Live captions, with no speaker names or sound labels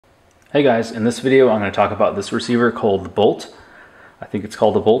Hey guys, in this video I'm going to talk about this receiver called the Bolt. I think it's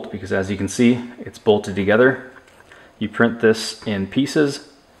called the Bolt because as you can see it's bolted together. You print this in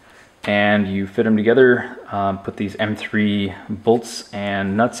pieces and you fit them together, put these M3 bolts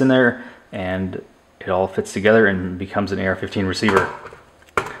and nuts in there, and it all fits together and becomes an AR-15 receiver.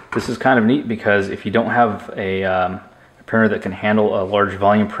 This is kind of neat because if you don't have a printer that can handle a large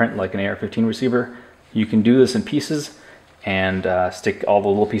volume print like an AR-15 receiver, you can do this in pieces and stick all the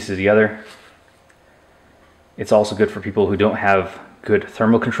little pieces together. It's also good for people who don't have good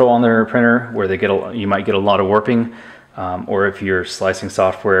thermal control on their printer, where you might get a lot of warping, or if your slicing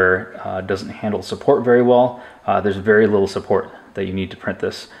software doesn't handle support very well. There's very little support that you need to print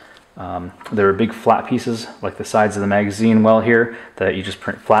this. There are big flat pieces like the sides of the magazine well here that you just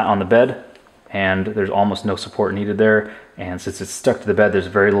print flat on the bed, and there's almost no support needed there. And since it's stuck to the bed, there's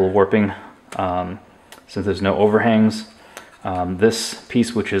very little warping, since there's no overhangs. This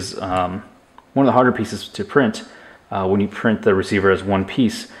piece, which is one of the harder pieces to print, when you print the receiver as one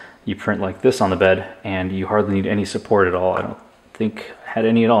piece, you print like this on the bed and you hardly need any support at all. I don't think I had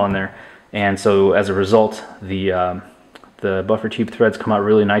any at all in there. And so as a result, the buffer tube threads come out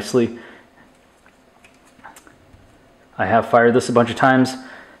really nicely. I have fired this a bunch of times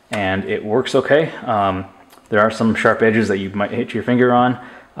and it works okay. There are some sharp edges that you might hit your finger on.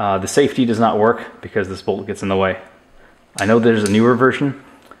 The safety does not work because this bolt gets in the way. I know there's a newer version,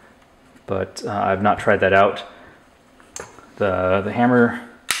 but I've not tried that out. The hammer,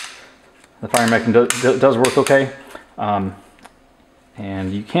 the fire mechanism does work okay,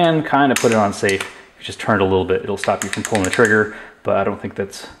 and you can kind of put it on safe. If you just turn it a little bit, it'll stop you from pulling the trigger, but I don't think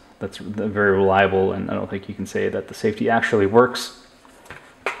that's very reliable, and I don't think you can say that the safety actually works.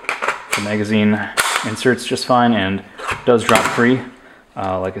 The magazine inserts just fine and does drop free.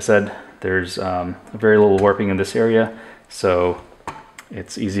 Like I said, there's very little warping in this area, so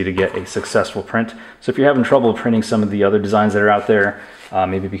it's easy to get a successful print. So if you're having trouble printing some of the other designs that are out there,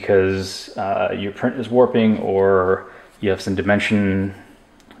 maybe because your print is warping or you have some dimensional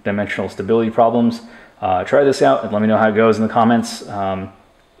stability problems, try this out and let me know how it goes in the comments.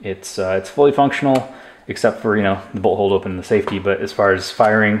 It's fully functional except for, the bolt hold open and the safety, but as far as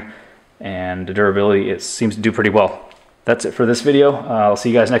firing and durability, it seems to do pretty well. That's it for this video. I'll see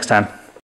you guys next time.